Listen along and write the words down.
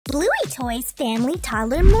Bluey Toy's family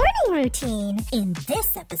toddler morning routine. In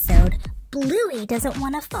this episode, Bluey doesn't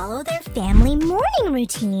want to follow their family morning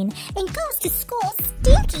routine and goes to school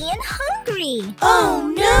stinky and hungry.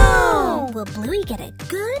 Oh no! Will Bluey get a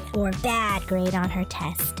good or bad grade on her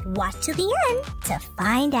test? Watch till the end to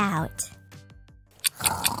find out.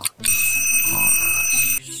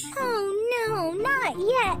 Oh no, not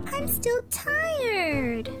yet. I'm still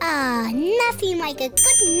tired. Nothing like a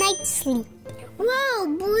good night's sleep. Whoa,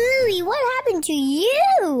 Bluey, what happened to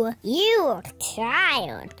you? You look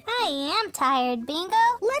tired. I am tired, Bingo.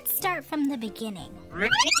 Let's start from the beginning.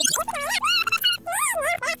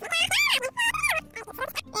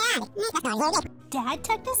 Dad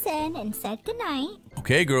tucked us in and said goodnight.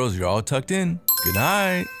 Okay, girls, you're all tucked in. Good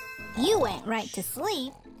night. You went right to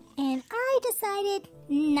sleep, and I decided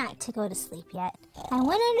not to go to sleep yet. I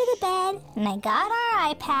went under the bed, and I got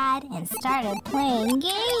our iPad and started playing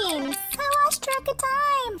games. I lost track of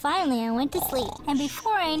time. Finally, I went to sleep, and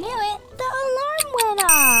before I knew it, the alarm went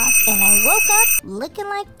off, and I woke up looking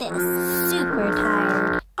like this, super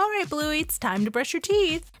tired. All right, Bluey, it's time to brush your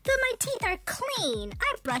teeth. But my teeth are clean.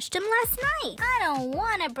 I brushed them last night. I don't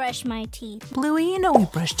want to brush my teeth. Bluey, you know we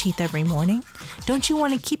brush teeth every morning. Don't you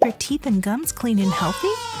want to keep your teeth and gums clean and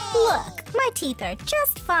healthy? Look, my teeth are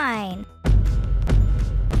just fine.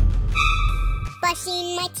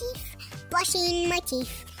 Brushing my teeth, brushing my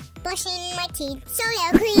teeth, brushing my teeth so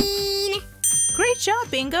they're clean. Great job,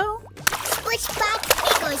 Bingo. Squish box,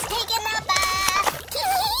 it goes taking a bath.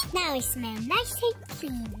 Now I smell nice and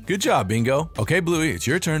clean. Good job, Bingo. Okay, Bluey, it's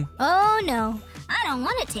your turn. Oh no, I don't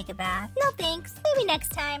want to take a bath. No thanks, maybe next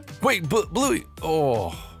time. Wait, Bluey.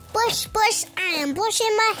 Oh. Brush, brush, I am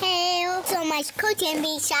brushing my hair so my coat can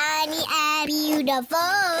be shiny and beautiful.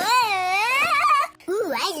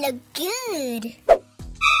 Ooh, I look good.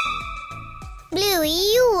 Bluey,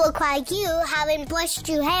 you look like you haven't brushed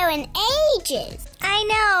your hair in ages. I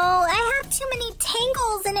know, I have too many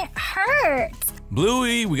tangles and it hurts.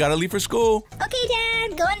 Bluey, we gotta leave for school. Okay,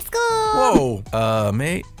 Dad, going to school. Whoa,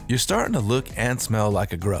 mate, you're starting to look and smell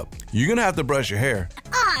like a grub. You're gonna have to brush your hair.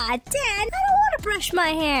 Dad, I don't want to brush my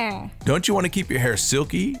hair. Don't you want to keep your hair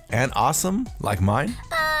silky and awesome like mine?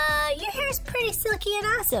 Your hair's pretty silky and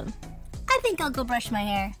awesome. I think I'll go brush my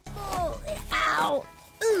hair. Oh, ow.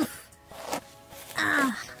 Oof.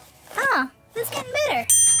 It's getting better.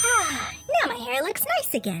 Now my hair looks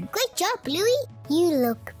nice again. Great job, Bluey. You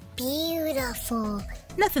look beautiful.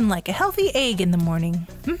 Nothing like a healthy egg in the morning.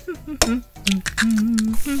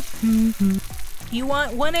 You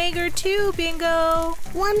want one egg or two, Bingo?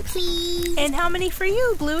 One, please. And how many for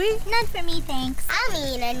you, Bluey? None for me, thanks. I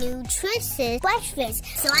need a nutritious breakfast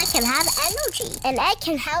so I can have energy. And that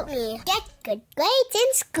can help me get good grades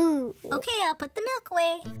in school. Okay, I'll put the milk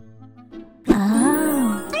away.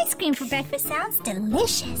 Oh, ice cream for breakfast sounds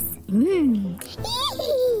delicious.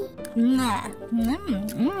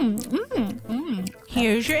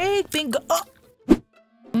 Here's your egg, Bingo.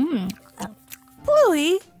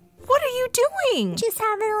 Bluey, what are you doing? Just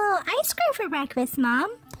having a little ice cream for breakfast, Mom.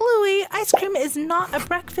 Bluey, ice cream is not a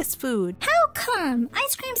breakfast food. How come?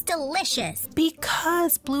 Ice cream's delicious.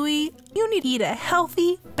 Because, Bluey, you need to eat a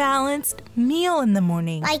healthy, balanced meal in the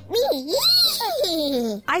morning. Like me.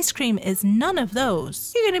 Ice cream is none of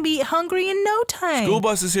those. You're going to be hungry in no time. School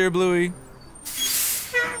bus is here, Bluey.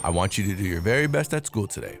 I want you to do your very best at school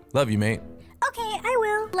today. Love you, mate. Okay, I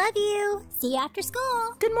will. Love you. See you after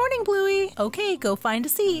school. Good morning, Bluey. Okay, go find a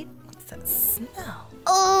seat. What's that smell?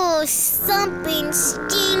 Oh, something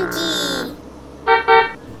stinky.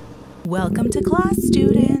 Welcome to class,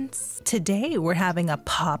 students. Today we're having a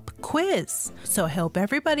pop quiz. So I hope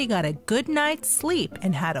everybody got a good night's sleep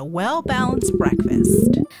and had a well-balanced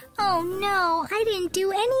breakfast. Oh no, I didn't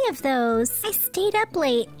do any of those. I stayed up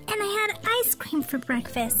late and I had ice cream for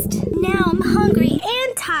breakfast. Now I'm hungry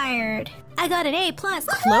and tired. I got an A+.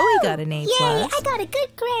 Chloe got an A+. Yay, I got a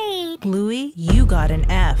good grade. Bluey, you got an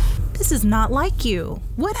F. This is not like you.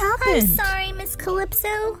 What happened? I'm sorry, Miss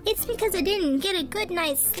Calypso. It's because I didn't get a good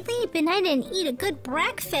night's sleep and I didn't eat a good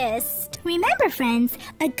breakfast. Remember, friends,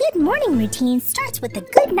 a good morning routine starts with a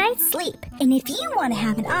good night's sleep. And if you want to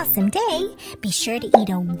have an awesome day, be sure to eat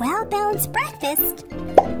a well-balanced breakfast,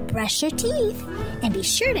 brush your teeth, and be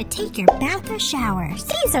sure to take your bath or showers.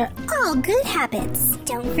 These are all good habits.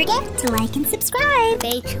 Don't forget to like and subscribe.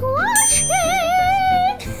 Thanks for watching.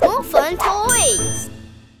 More fun toys.